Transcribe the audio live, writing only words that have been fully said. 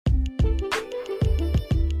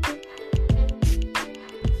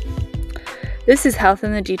This is Health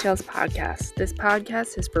in the Details podcast. This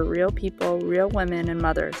podcast is for real people, real women, and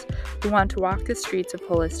mothers who want to walk the streets of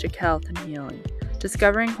holistic health and healing,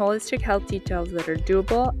 discovering holistic health details that are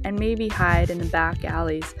doable and maybe hide in the back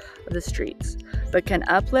alleys of the streets, but can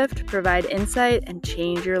uplift, provide insight, and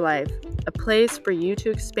change your life. A place for you to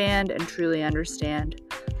expand and truly understand.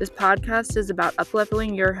 This podcast is about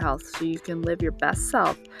upleveling your health so you can live your best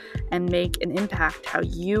self and make an impact how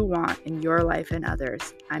you want in your life and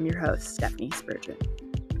others. I'm your host, Stephanie Spurgeon.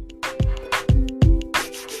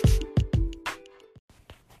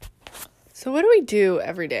 So what do we do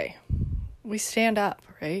every day? We stand up,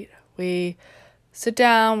 right? We sit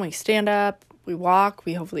down, we stand up, we walk,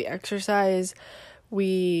 we hopefully exercise,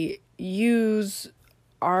 we use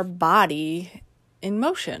our body in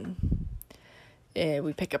motion.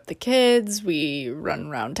 We pick up the kids, we run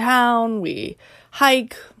around town, we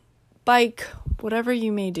hike, bike, whatever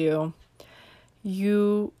you may do.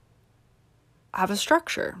 You have a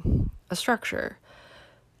structure.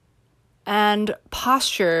 And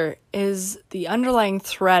posture is the underlying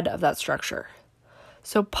thread of that structure.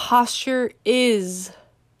 So posture is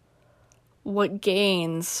what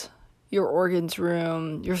gains your organs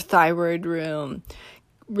room, your thyroid room,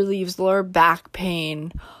 relieves lower back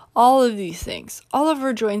pain, all of these things. All of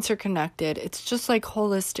our joints are connected. It's just like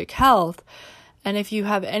holistic health. And if you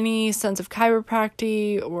have any sense of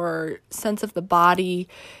chiropractic or sense of the body,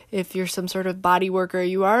 if you're some sort of body worker,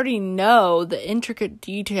 you already know the intricate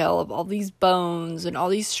detail of all these bones and all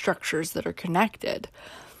these structures that are connected.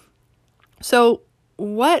 So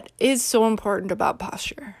what is so important about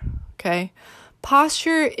posture? Okay.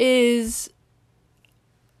 Posture is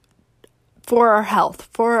for our health,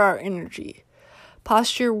 for our energy.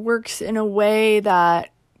 Posture works in a way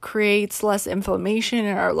that creates less inflammation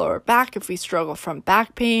in our lower back if we struggle from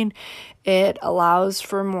back pain. It allows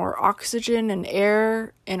for more oxygen and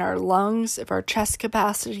air in our lungs if our chest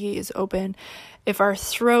capacity is open. If our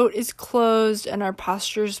throat is closed and our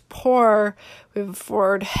posture is poor, we have a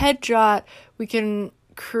forward head jot, we can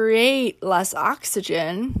create less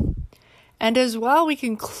oxygen. And as well, we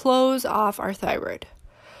can close off our thyroid.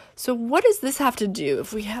 So what does this have to do?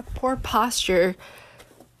 If we have poor posture,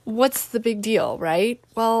 what's the big deal, right?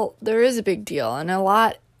 Well, there is a big deal. And a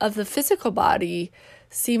lot of the physical body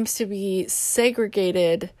seems to be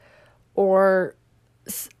segregated or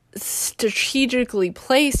strategically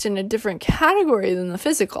placed in a different category than the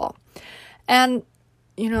physical. And,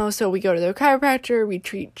 so we go to the chiropractor, we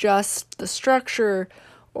treat just the structure,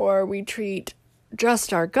 or we treat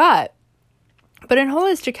just our gut. But in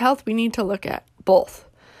holistic health, we need to look at both,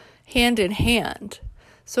 hand in hand.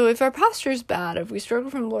 So if our posture is bad, if we struggle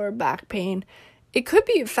from lower back pain, it could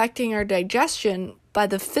be affecting our digestion by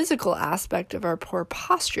the physical aspect of our poor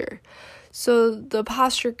posture. So the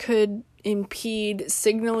posture could impede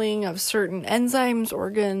signaling of certain enzymes,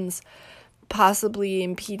 organs, possibly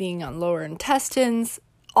impeding on lower intestines,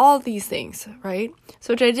 all these things, right?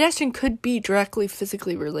 So digestion could be directly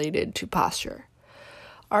physically related to posture.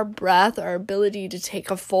 Our breath, our ability to take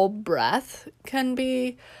a full breath can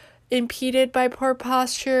be impeded by poor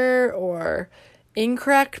posture or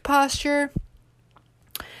incorrect posture.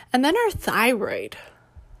 And then our thyroid.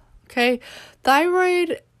 Okay,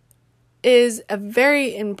 thyroid is a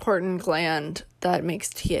very important gland that makes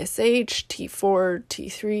TSH, T4,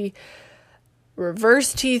 T3,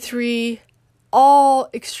 reverse T3, all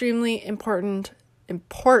extremely important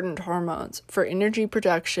hormones for energy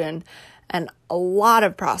production and a lot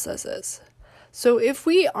of processes. So if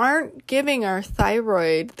we aren't giving our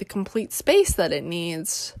thyroid the complete space that it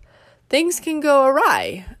needs, things can go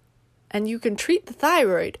awry. And you can treat the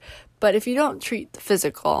thyroid, but if you don't treat the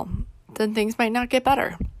physical, then things might not get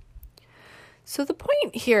better. So the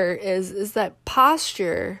point here is that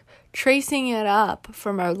posture, tracing it up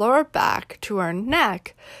from our lower back to our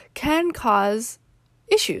neck, can cause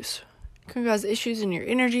issues. It can cause issues in your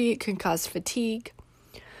energy. It can cause fatigue.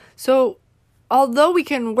 So although we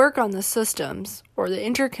can work on the systems or the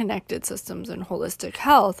interconnected systems in holistic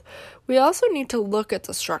health, we also need to look at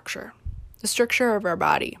the structure of our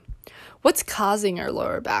body. What's causing our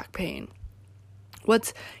lower back pain?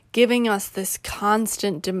 What's giving us this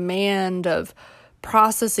constant demand of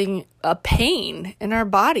processing a pain in our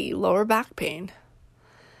body, lower back pain?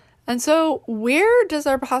 And so where does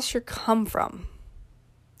our posture come from?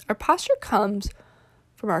 Our posture comes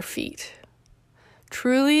from our feet.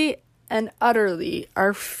 Truly and utterly,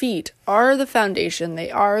 our feet are the foundation.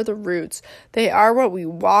 They are the roots. They are what we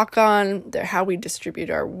walk on. They're how we distribute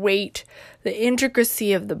our weight. The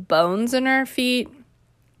intricacy of the bones in our feet.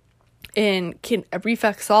 In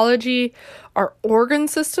reflexology, our organ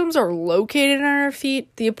systems are located on our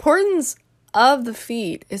feet. The importance of the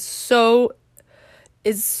feet is so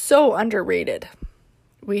is so underrated.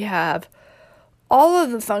 We have all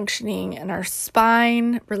of the functioning in our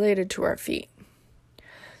spine related to our feet.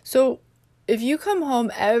 So if you come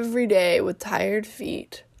home every day with tired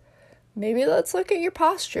feet, maybe let's look at your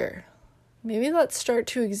posture. Maybe let's start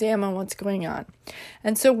to examine what's going on.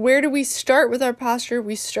 And so where do we start with our posture?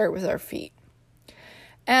 We start with our feet.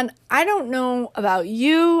 And I don't know about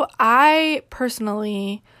you. I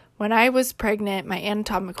personally, when I was pregnant, my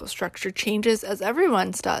anatomical structure changes as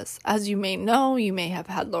everyone's does. As you may know, you may have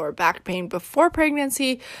had lower back pain before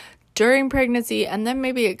pregnancy, during pregnancy, and then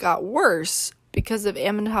maybe it got worse because of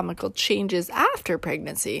anatomical changes after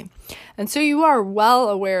pregnancy. And so you are well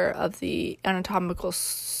aware of the anatomical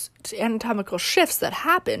shifts that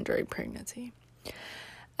happen during pregnancy.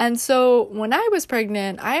 And so when I was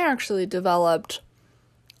pregnant, I actually developed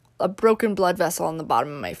a broken blood vessel on the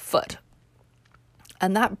bottom of my foot.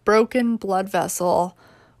 And that broken blood vessel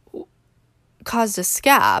caused a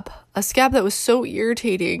scab that was so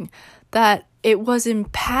irritating that it was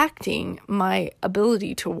impacting my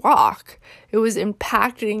ability to walk. It was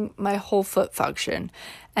impacting my whole foot function.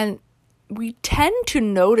 And we tend to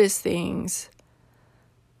notice things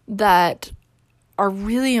that are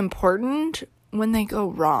really important when they go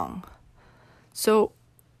wrong. So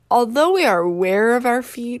although we are aware of our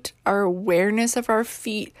feet, our awareness of our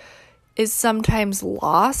feet is sometimes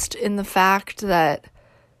lost in the fact that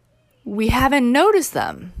we haven't noticed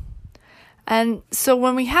them. And so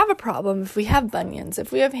when we have a problem, if we have bunions,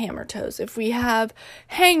 if we have hammer toes, if we have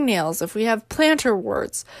hangnails, if we have plantar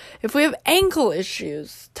warts, if we have ankle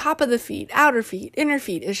issues, top of the feet, outer feet, inner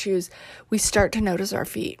feet issues, we start to notice our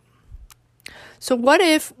feet. So what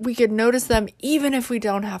if we could notice them even if we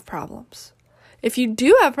don't have problems? If you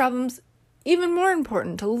do have problems, even more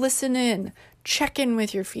important to listen in, check in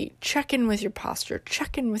with your feet, check in with your posture,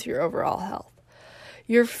 check in with your overall health.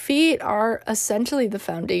 Your feet are essentially the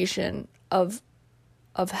foundation of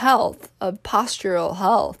health, of postural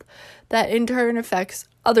health, that in turn affects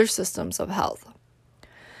other systems of health.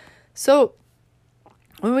 So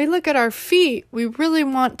when we look at our feet, we really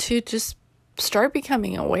want to just start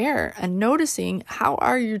becoming aware and noticing, how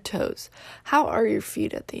are your toes? How are your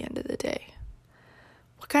feet at the end of the day?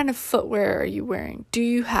 What kind of footwear are you wearing? Do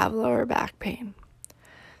you have lower back pain?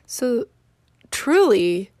 So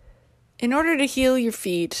truly, in order to heal your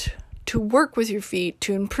feet, to work with your feet,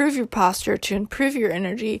 to improve your posture, to improve your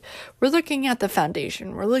energy, we're looking at the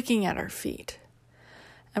foundation. We're looking at our feet.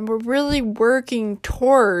 And we're really working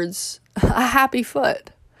towards a happy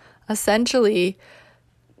foot, essentially,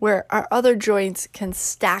 where our other joints can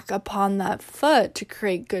stack upon that foot to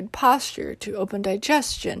create good posture, to open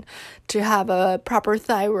digestion, to have a proper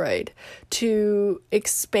thyroid, to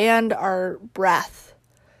expand our breath,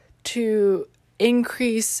 to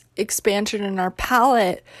increase expansion in our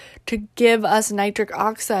palate, to give us nitric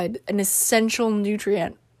oxide, an essential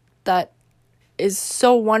nutrient that is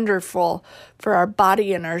so wonderful for our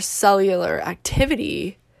body and our cellular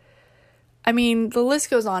activity. I mean, the list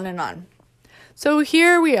goes on and on. So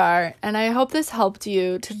here we are, and I hope this helped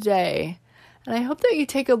you today. And I hope that you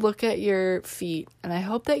take a look at your feet, and I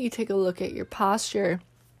hope that you take a look at your posture,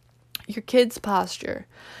 your kids' posture.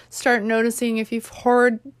 Start noticing if you've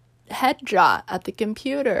horrid head jot at the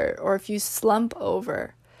computer, or if you slump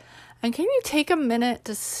over. And can you take a minute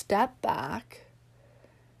to step back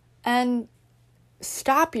and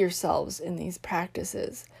stop yourselves in these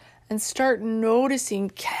practices and start noticing,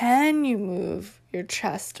 can you move your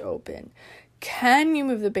chest open? Can you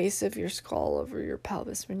move the base of your skull over your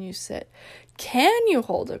pelvis when you sit? Can you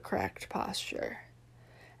hold a correct posture?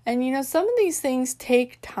 And some of these things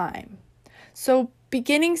take time. So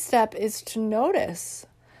beginning step is to notice.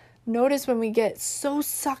 Notice when we get so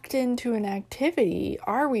sucked into an activity,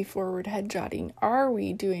 are we forward head jotting? Are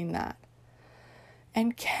we doing that?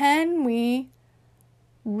 And can we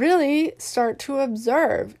really start to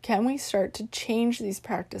observe? Can we start to change these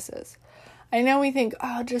practices? I know we think,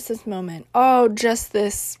 just this moment. Just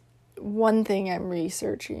this one thing I'm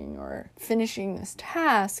researching or finishing this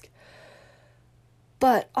task.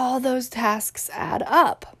 But all those tasks add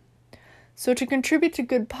up. So to contribute to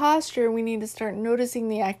good posture, we need to start noticing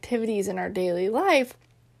the activities in our daily life.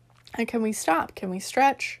 And can we stop? Can we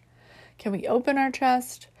stretch? Can we open our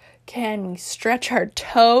chest? Can we stretch our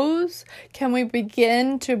toes? Can we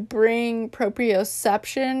begin to bring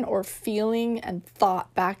proprioception or feeling and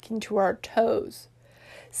thought back into our toes?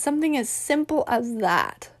 Something as simple as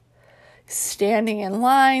that. Standing in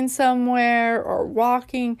line somewhere or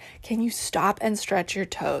walking, can you stop and stretch your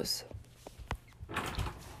toes?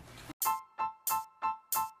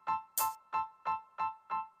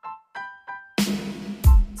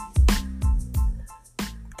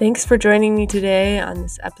 Thanks for joining me today on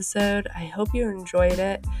this episode. I hope you enjoyed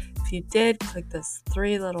it. If you did, click those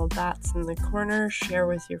 3 little dots in the corner, share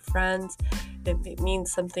with your friends. It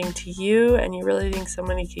means something to you and you really think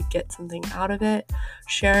somebody could get something out of it.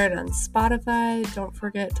 Share it on Spotify. Don't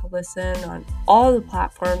forget to listen on all the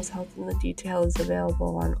platforms. Health in the Detail is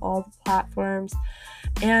available on all the platforms.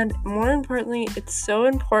 And more importantly, it's so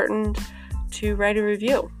important to write a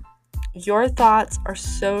review. Your thoughts are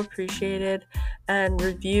so appreciated and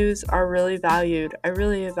reviews are really valued. I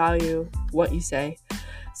really value what you say.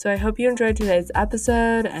 So I hope you enjoyed today's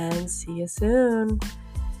episode and see you soon.